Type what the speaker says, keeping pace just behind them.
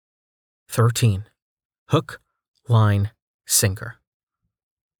13. Hook, line, sinker.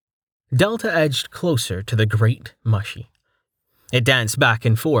 Delta edged closer to the great mushy. It danced back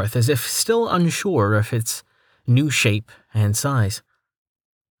and forth as if still unsure of its new shape and size.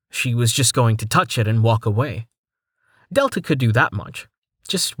 She was just going to touch it and walk away. Delta could do that much.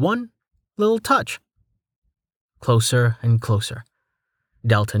 Just one little touch. Closer and closer.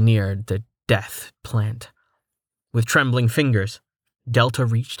 Delta neared the death plant. With trembling fingers, Delta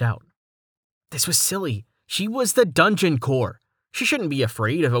reached out. This was silly. She was the dungeon core. She shouldn't be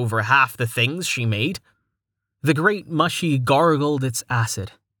afraid of over half the things she made. The great mushy gargled its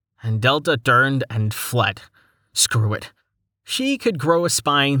acid, and Delta turned and fled. Screw it. She could grow a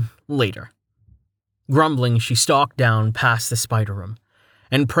spine later. Grumbling, she stalked down past the spider room,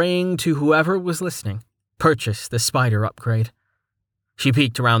 and praying to whoever was listening, purchased the spider upgrade. She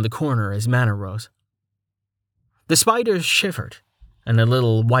peeked around the corner as mana rose. The spiders shivered, and a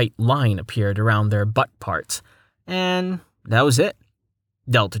little white line appeared around their butt parts, and that was it.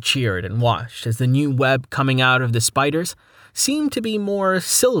 Delta cheered and watched as the new web coming out of the spiders seemed to be more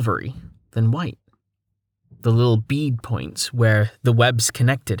silvery than white. The little bead points where the webs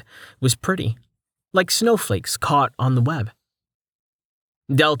connected was pretty, like snowflakes caught on the web.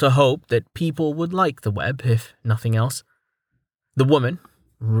 Delta hoped that people would like the web, if nothing else. The woman,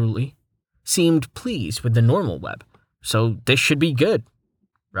 Ruli, seemed pleased with the normal web, so this should be good,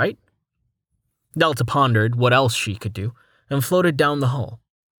 right? Delta pondered what else she could do and floated down the hall.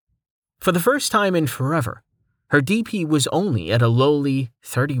 For the first time in forever, her DP was only at a lowly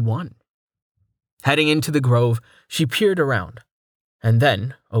 31. Heading into the grove, she peered around, and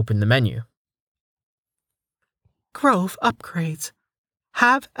then opened the menu. Grove upgrades.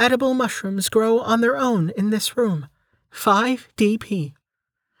 Have edible mushrooms grow on their own in this room. 5 DP.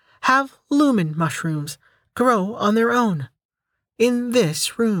 Have lumen mushrooms grow on their own in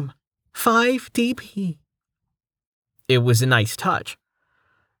this room. 5 DP. It was a nice touch.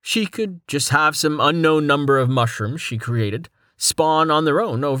 She could just have some unknown number of mushrooms she created spawn on their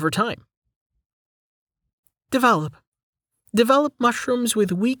own over time. Develop mushrooms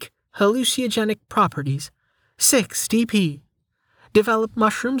with weak hallucinogenic properties. 6 DP. Develop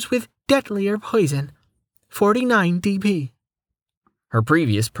mushrooms with deadlier poison. 49 DP. Her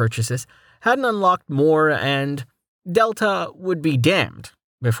previous purchases hadn't unlocked more, and Delta would be damned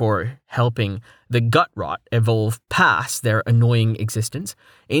before helping the gut rot evolve past their annoying existence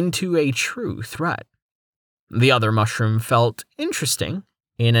into a true threat. The other mushroom felt interesting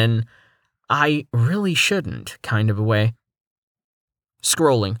in an I really shouldn't kind of a way.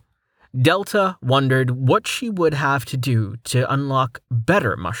 Scrolling, Delta wondered what she would have to do to unlock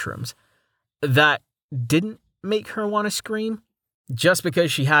better mushrooms. That didn't make her want to scream. Just because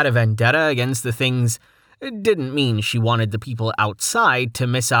she had a vendetta against the things didn't mean she wanted the people outside to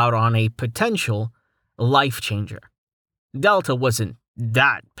miss out on a potential life changer. Delta wasn't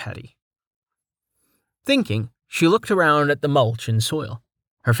that petty. Thinking, she looked around at the mulch and soil.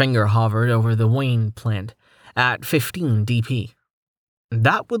 Her finger hovered over the Wayne plant at 15 DP.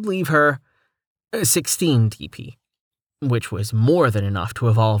 That would leave her 16 DP, which was more than enough to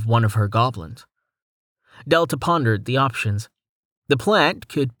evolve one of her goblins. Delta pondered the options. The plant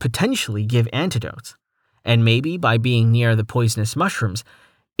could potentially give antidotes, and maybe by being near the poisonous mushrooms,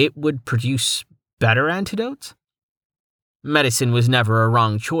 it would produce better antidotes? Medicine was never a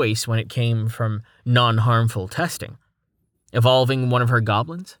wrong choice when it came from non-harmful testing. Evolving one of her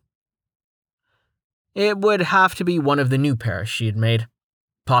goblins? It would have to be one of the new pairs she had made,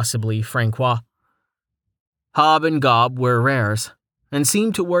 possibly Francois. Hob and Gob were rares, and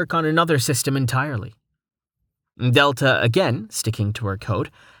seemed to work on another system entirely. Delta, again sticking to her code,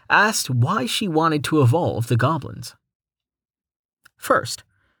 asked why she wanted to evolve the goblins. First,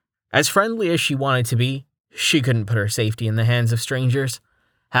 as friendly as she wanted to be, she couldn't put her safety in the hands of strangers.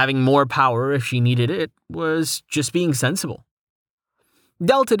 Having more power if she needed it was just being sensible.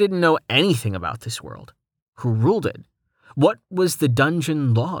 Delta didn't know anything about this world. Who ruled it? What was the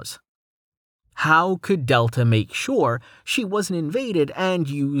dungeon laws? How could Delta make sure she wasn't invaded and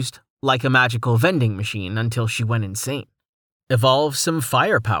used like a magical vending machine until she went insane? Evolve some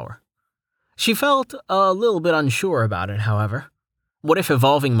firepower. She felt a little bit unsure about it, however. What if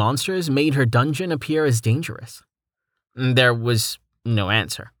evolving monsters made her dungeon appear as dangerous? There was no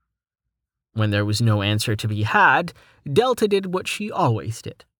answer. When there was no answer to be had, Delta did what she always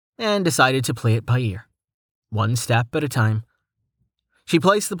did, and decided to play it by ear, one step at a time. She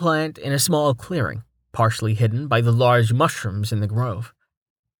placed the plant in a small clearing, partially hidden by the large mushrooms in the grove.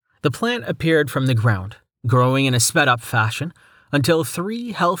 The plant appeared from the ground, growing in a sped-up fashion until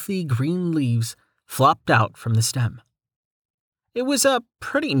 3 healthy green leaves flopped out from the stem. It was a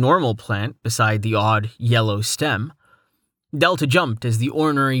pretty normal plant beside the odd yellow stem. Delta jumped as the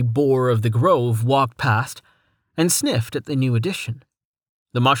ornery boar of the grove walked past and sniffed at the new addition.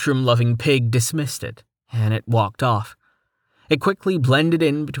 The mushroom-loving pig dismissed it, and it walked off. It quickly blended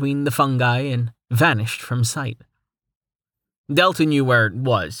in between the fungi and vanished from sight. Delta knew where it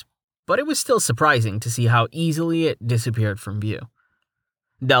was, but it was still surprising to see how easily it disappeared from view.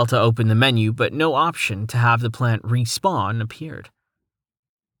 Delta opened the menu, but no option to have the plant respawn appeared.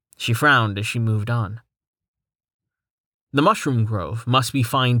 She frowned as she moved on. The mushroom grove must be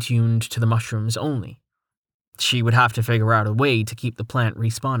fine-tuned to the mushrooms only. She would have to figure out a way to keep the plant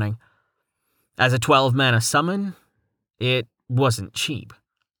respawning. As a 12-mana summon, it wasn't cheap.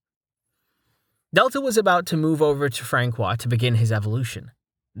 Delta was about to move over to Francois to begin his evolution.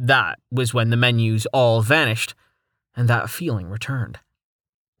 That was when the menus all vanished, and that feeling returned.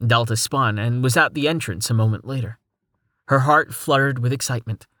 Delta spun and was at the entrance a moment later. Her heart fluttered with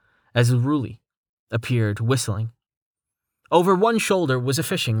excitement as Ruli appeared whistling. Over one shoulder was a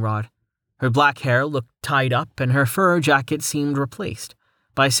fishing rod. Her black hair looked tied up and her fur jacket seemed replaced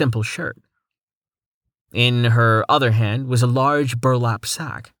by a simple shirt. In her other hand was a large burlap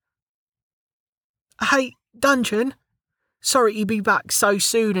sack. "Hey, Dungeon. Sorry to be back so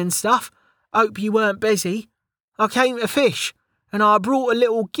soon and stuff. Hope you weren't busy. I came to fish, and I brought a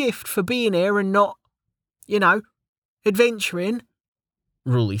little gift for being here and not, adventuring,"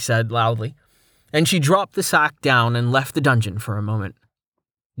 Ruli said loudly, and she dropped the sack down and left the dungeon for a moment.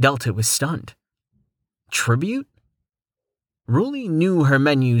 Delta was stunned. Tribute? Ruli knew her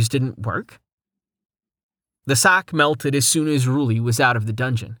menus didn't work. The sack melted as soon as Ruli was out of the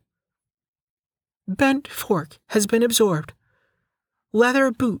dungeon. "Bent fork has been absorbed.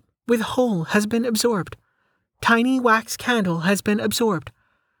 Leather boot with hole has been absorbed. Tiny wax candle has been absorbed.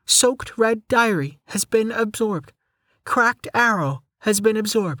 Soaked red diary has been absorbed. Cracked arrow has been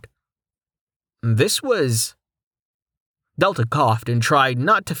absorbed." This was... Delta coughed and tried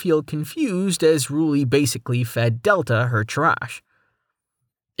not to feel confused as Ruli basically fed Delta her trash.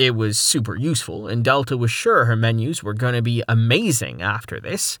 It was super useful, and Delta was sure her menus were going to be amazing after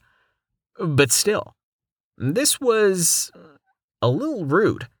this. But still, this was a little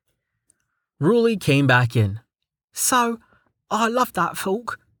rude. Ruli came back in. "So, I love that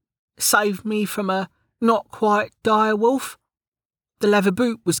fork. Saved me from a not-quite dire wolf. The leather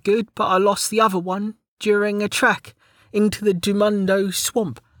boot was good, but I lost the other one during a trek into the Dumundo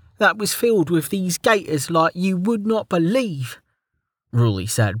swamp that was filled with these gators like you would not believe," Ruli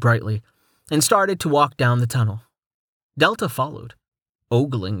said brightly, and started to walk down the tunnel. Delta followed,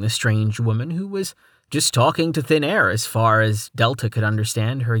 ogling the strange woman who was just talking to thin air as far as Delta could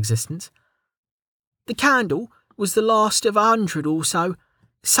understand her existence. "The candle was the last of 100 or so.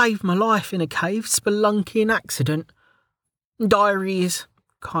 Saved my life in a cave spelunking accident. Diary is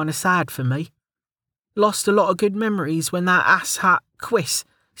kind of sad for me. Lost a lot of good memories when that asshat Quiz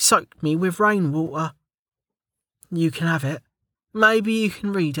soaked me with rainwater. You can have it. Maybe you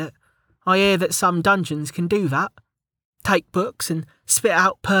can read it. I hear that some dungeons can do that. Take books and spit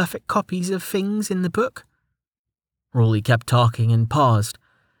out perfect copies of things in the book." Ruli kept talking and paused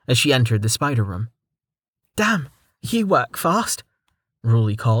as she entered the spider room. "Damn, you work fast,"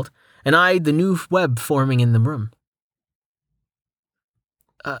 Ruli called, and eyed the new web forming in the room.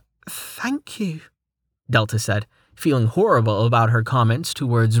 Thank you," Delta said, feeling horrible about her comments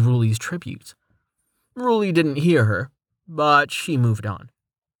towards Ruli's tributes. Ruli didn't hear her, but she moved on.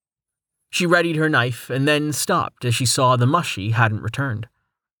 She readied her knife and then stopped as she saw the mushy hadn't returned.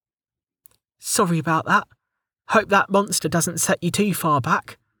 "Sorry about that. Hope that monster doesn't set you too far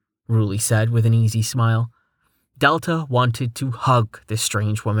back," Ruli said with an easy smile. Delta wanted to hug this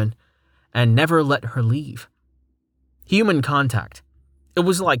strange woman and never let her leave. Human contact. It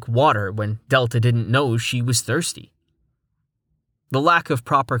was like water when Delta didn't know she was thirsty. The lack of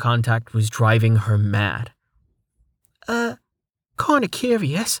proper contact was driving her mad. Kinda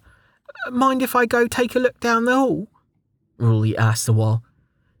curious. Mind if I go take a look down the hall?" Ruli asked the wall,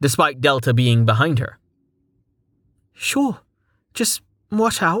 despite Delta being behind her. "Sure. Just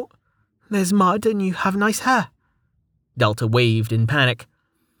watch out. There's mud and you have nice hair." Delta waved in panic.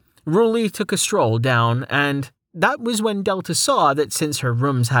 Ruli took a stroll down, and that was when Delta saw that since her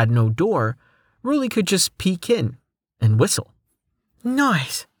rooms had no door, Ruli could just peek in and whistle.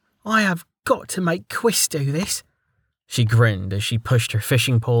 "Nice. I have got to make Quiz do this." She grinned as she pushed her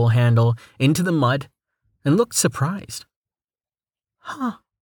fishing pole handle into the mud and looked surprised. "Huh,"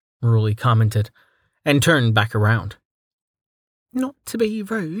 Ruli commented, and turned back around. "Not to be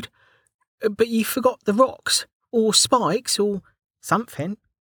rude, but you forgot the rocks, or spikes, or something,"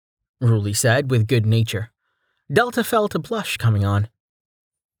 Ruli said with good nature. Delta felt a blush coming on.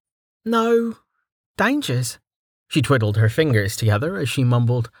 No dangers. She twiddled her fingers together as she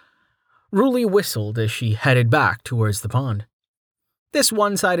mumbled. Ruli whistled as she headed back towards the pond. This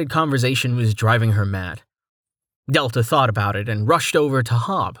one-sided conversation was driving her mad. Delta thought about it and rushed over to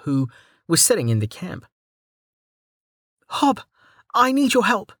Hob, who was sitting in the camp. Hob, I need your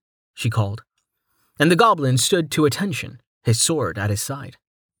help, she called, and the goblin stood to attention, his sword at his side.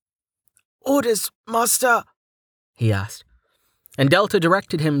 Orders, master, he asked, and Delta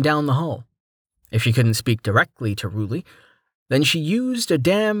directed him down the hall. If she couldn't speak directly to Ruli, then she used a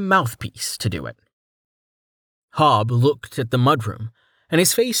damn mouthpiece to do it. Hob looked at the mudroom, and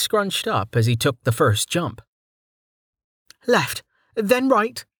his face scrunched up as he took the first jump. Left, then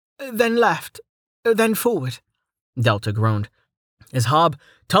right, then left, then forward, Delta groaned, as Hob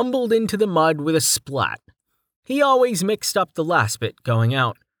tumbled into the mud with a splat. He always mixed up the last bit going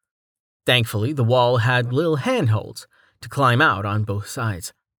out. Thankfully, the wall had little handholds to climb out on both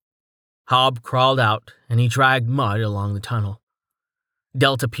sides. Hob crawled out, and he dragged mud along the tunnel.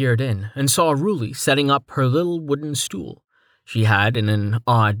 Delta peered in and saw Ruli setting up her little wooden stool she had in an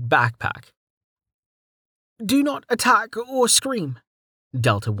odd backpack. Do not attack or scream,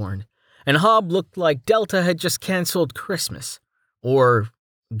 Delta warned, and Hob looked like Delta had just cancelled Christmas. Or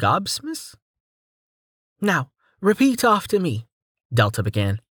Gobsmas? Now, repeat after me, Delta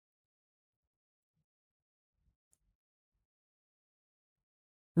began.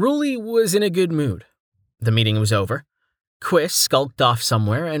 Ruli was in a good mood. The meeting was over. Quiss skulked off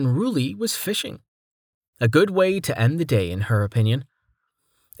somewhere, and Ruli was fishing. A good way to end the day, in her opinion.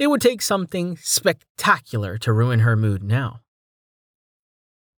 It would take something spectacular to ruin her mood now.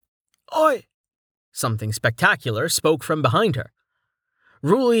 Oi! Something spectacular spoke from behind her.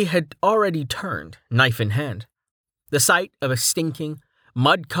 Ruli had already turned, knife in hand. The sight of a stinking,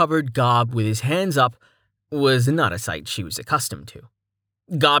 mud-covered Gob with his hands up was not a sight she was accustomed to.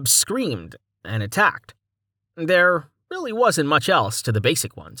 Gob screamed and attacked. There really wasn't much else to the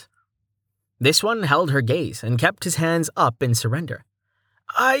basic ones. This one held her gaze and kept his hands up in surrender.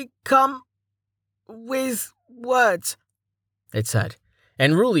 I come with words, it said,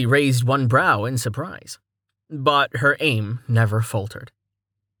 and Ruli raised one brow in surprise. But her aim never faltered.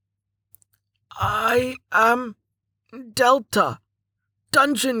 I am Delta,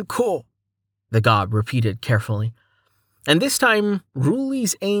 Dungeon Core, the Gob repeated carefully, and this time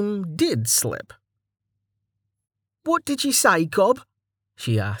Ruli's aim did slip. What did you say, Gob?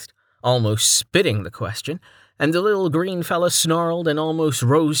 She asked, almost spitting the question, and the little green fella snarled and almost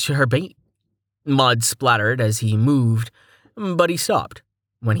rose to her bait. Mud splattered as he moved, but he stopped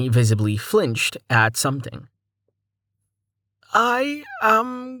when he visibly flinched at something. I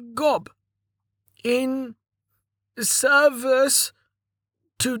am Gob, in service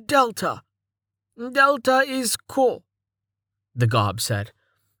to Delta. Delta is cool, the Gob said,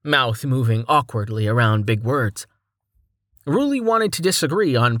 mouth moving awkwardly around big words. Ruli wanted to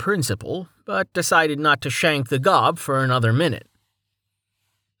disagree on principle, but decided not to shank the Gob for another minute.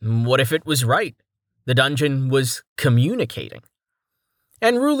 What if it was right? The dungeon was communicating.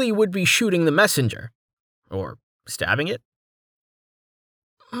 And Ruli would be shooting the messenger. Or stabbing it?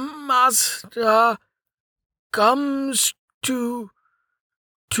 Master comes to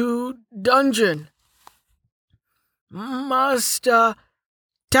dungeon. Master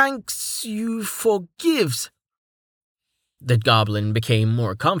thanks you forgives. The goblin became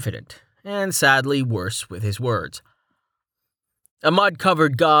more confident, and sadly worse with his words. A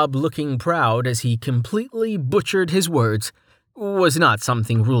mud-covered Gob looking proud as he completely butchered his words was not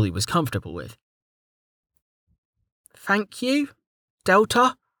something Ruli was comfortable with. Thank you,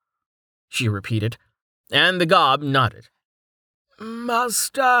 Delta, she repeated, and the Gob nodded.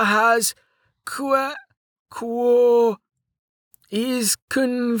 Master has is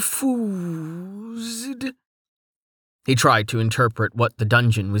confused. He tried to interpret what the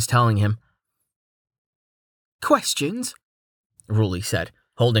dungeon was telling him. Questions? Ruli said,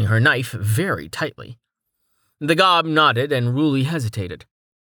 holding her knife very tightly. The Gob nodded and Ruli hesitated.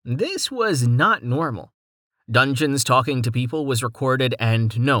 This was not normal. Dungeons talking to people was recorded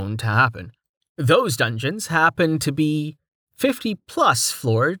and known to happen. Those dungeons happened to be 50-plus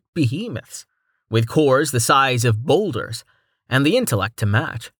floor behemoths, with cores the size of boulders and the intellect to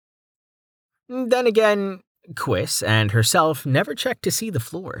match. Then again, Quiss and herself never checked to see the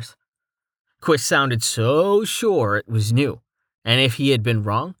floors. Quiss sounded so sure it was new, and if he had been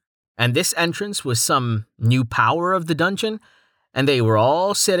wrong, and this entrance was some new power of the dungeon, and they were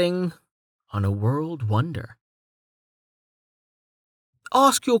all sitting on a world wonder.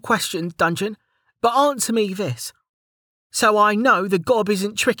 Ask your questions, dungeon, but answer me this, so I know the Gob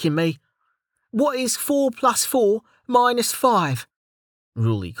isn't tricking me. What is 4 plus 4 minus 5?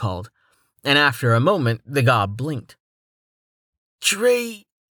 Ruli called, and after a moment the gob blinked. 3,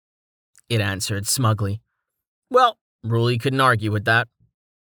 it answered smugly. Well, Ruli couldn't argue with that.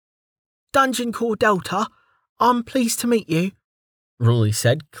 Dungeon Core Delta, I'm pleased to meet you, Ruli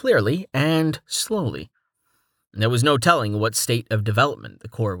said clearly and slowly. There was no telling what state of development the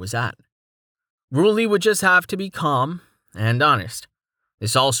core was at. Ruli would just have to be calm and honest.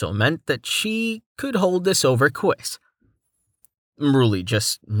 This also meant that she could hold this over quiz. Ruli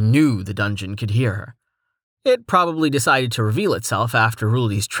just knew the dungeon could hear her. It probably decided to reveal itself after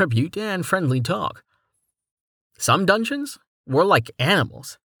Ruli's tribute and friendly talk. Some dungeons were like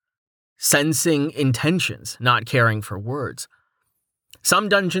animals, sensing intentions, not caring for words. Some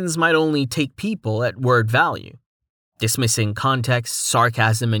dungeons might only take people at word value, dismissing context,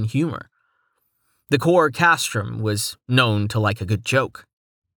 sarcasm, and humor. The core castrum was known to like a good joke.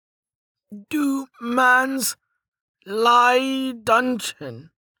 Do mans lie dungeon?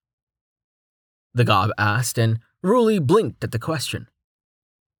 The gob asked, and Ruli blinked at the question.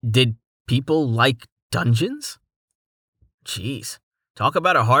 Did people like dungeons? Jeez, talk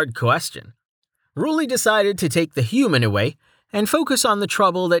about a hard question. Ruli decided to take the human away and focus on the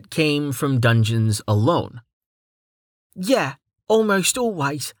trouble that came from dungeons alone. Yeah, almost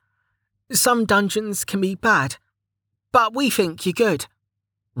always. Some dungeons can be bad, but we think you're good,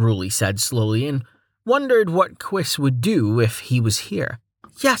 Ruli said slowly and wondered what Quiz would do if he was here.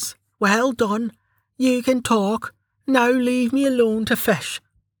 Yes, well done. You can talk. Now leave me alone to fish.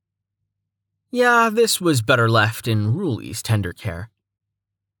 Yeah, this was better left in Ruli's tender care.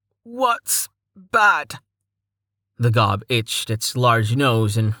 What's bad? The gob itched its large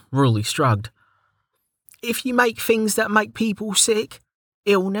nose and Ruli shrugged. If you make things that make people sick,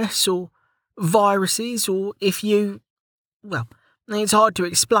 illness or viruses, or if you... Well, it's hard to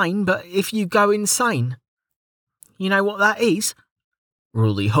explain, but if you go insane. You know what that is?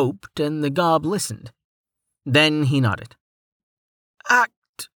 Ruli hoped, and the gob listened. Then he nodded.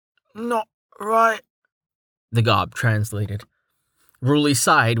 Act not right, the gob translated. Ruli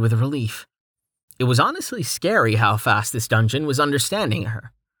sighed with relief. It was honestly scary how fast this dungeon was understanding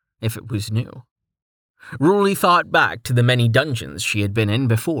her, if it was new. Ruli thought back to the many dungeons she had been in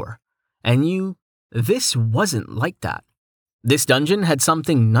before, and knew this wasn't like that. This dungeon had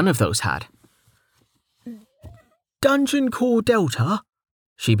something none of those had. Dungeon Core Delta,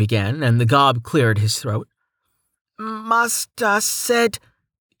 she began, and the gob cleared his throat. Master said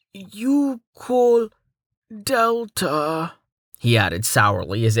you call Delta, he added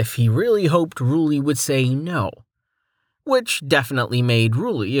sourly as if he really hoped Ruli would say no, which definitely made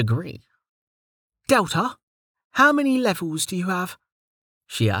Ruli agree. Delta, how many levels do you have?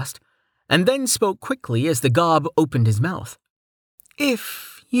 She asked, and then spoke quickly as the gob opened his mouth.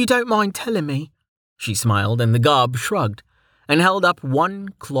 If you don't mind telling me, she smiled, and the gob shrugged and held up one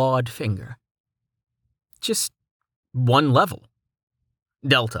clawed finger. Just one level.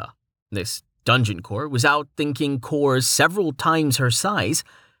 Delta, this dungeon core, was outthinking cores several times her size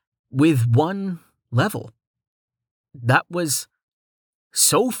with one level. That was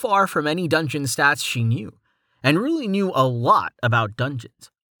so far from any dungeon stats she knew, and really knew a lot about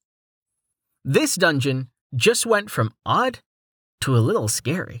dungeons. This dungeon just went from odd to a little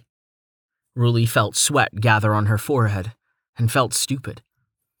scary. Ruli felt sweat gather on her forehead and felt stupid.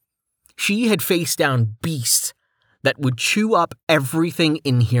 She had faced down beasts that would chew up everything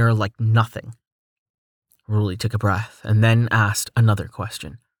in here like nothing. Ruli took a breath and then asked another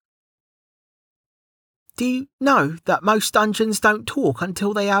question. Do you know that most dungeons don't talk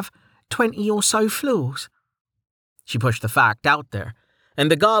until they have 20 or so floors? She pushed the fact out there, and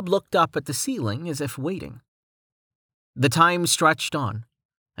the gob looked up at the ceiling as if waiting. The time stretched on,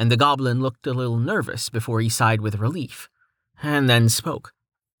 and the goblin looked a little nervous before he sighed with relief, and then spoke.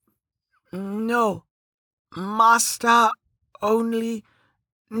 No, Master only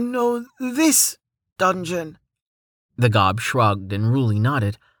know this dungeon. The gob shrugged and Ruli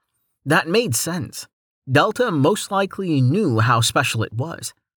nodded. That made sense. Delta most likely knew how special it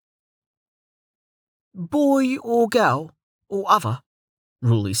was. Boy or girl, or other?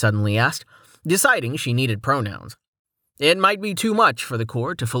 Ruli suddenly asked, deciding she needed pronouns. It might be too much for the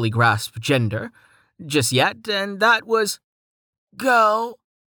core to fully grasp gender just yet, and that was girl,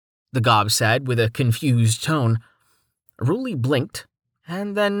 the gob said with a confused tone. Ruli blinked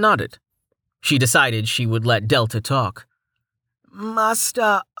and then nodded. She decided she would let Delta talk.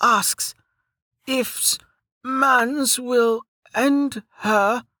 Master asks if mans will end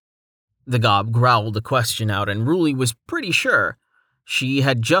her. The gob growled the question out, and Ruli was pretty sure she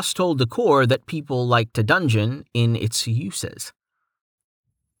had just told the core that people liked a dungeon in its uses.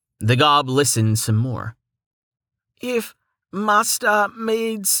 The gob listened some more. If master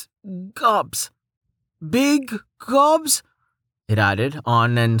maids gobs, big gobs, it added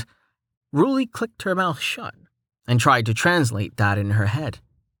on, and Ruli clicked her mouth shut and tried to translate that in her head.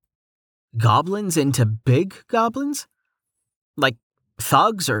 Goblins into big goblins? Like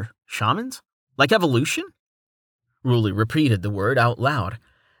thugs or shamans? Like evolution? Ruli repeated the word out loud,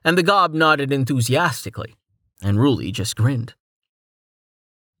 and the gob nodded enthusiastically, and Ruli just grinned.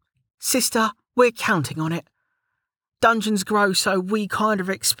 Sister, we're counting on it. Dungeons grow, so we kind of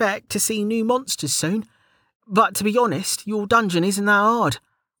expect to see new monsters soon. But to be honest, your dungeon isn't that hard.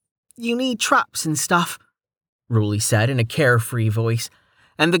 You need traps and stuff, Ruli said in a carefree voice,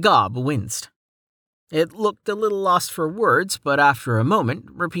 and the gob winced. It looked a little lost for words, but after a moment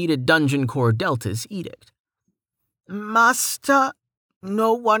repeated Dungeon Core Delta's edict. Master,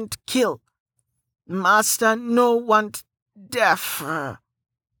 no want kill. Master, no want death.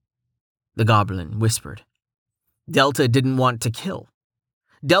 The goblin whispered. Delta didn't want to kill.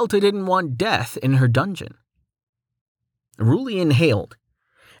 Delta didn't want death in her dungeon. Ruli inhaled,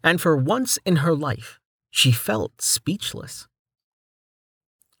 and for once in her life, she felt speechless.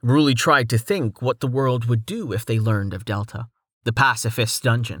 Ruli tried to think what the world would do if they learned of Delta, the pacifist's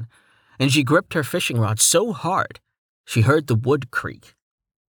dungeon, and she gripped her fishing rod so hard she heard the wood creak.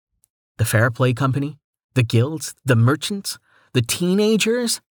 The Fair Play Company, the guilds, the merchants, the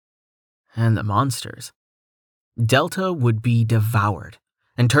teenagers, and the monsters. Delta would be devoured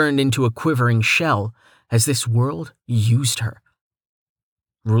and turned into a quivering shell as this world used her.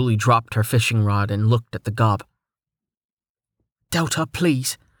 Ruli dropped her fishing rod and looked at the gob. Delta,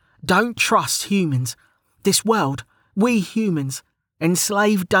 please, don't trust humans. This world, we humans,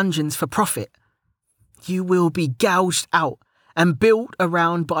 enslave dungeons for profit. You will be gouged out and built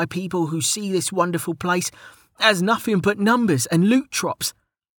around by people who see this wonderful place as nothing but numbers and loot drops.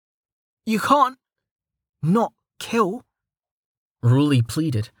 You can't not kill, Ruli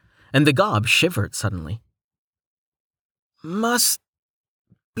pleaded, and the gob shivered suddenly. Must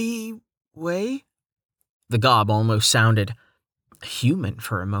be way? The gob almost sounded human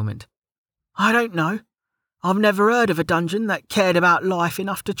for a moment. I don't know. I've never heard of a dungeon that cared about life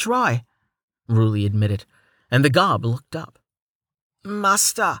enough to try, Ruli admitted, and the gob looked up.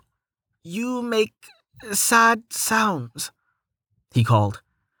 Master, you make sad sounds, he called,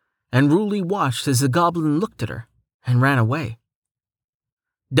 and Ruli watched as the goblin looked at her and ran away.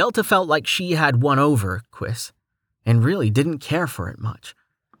 Delta felt like she had won over Quiss, and really didn't care for it much.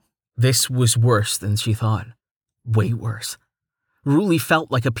 This was worse than she thought. Way worse. Ruli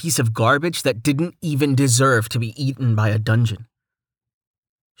felt like a piece of garbage that didn't even deserve to be eaten by a dungeon.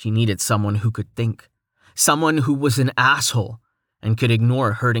 She needed someone who could think, someone who was an asshole and could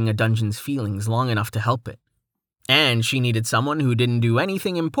ignore hurting a dungeon's feelings long enough to help it. And she needed someone who didn't do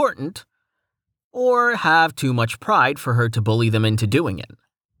anything important or have too much pride for her to bully them into doing it.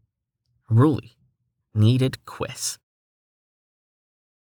 Ruli needed Quiss.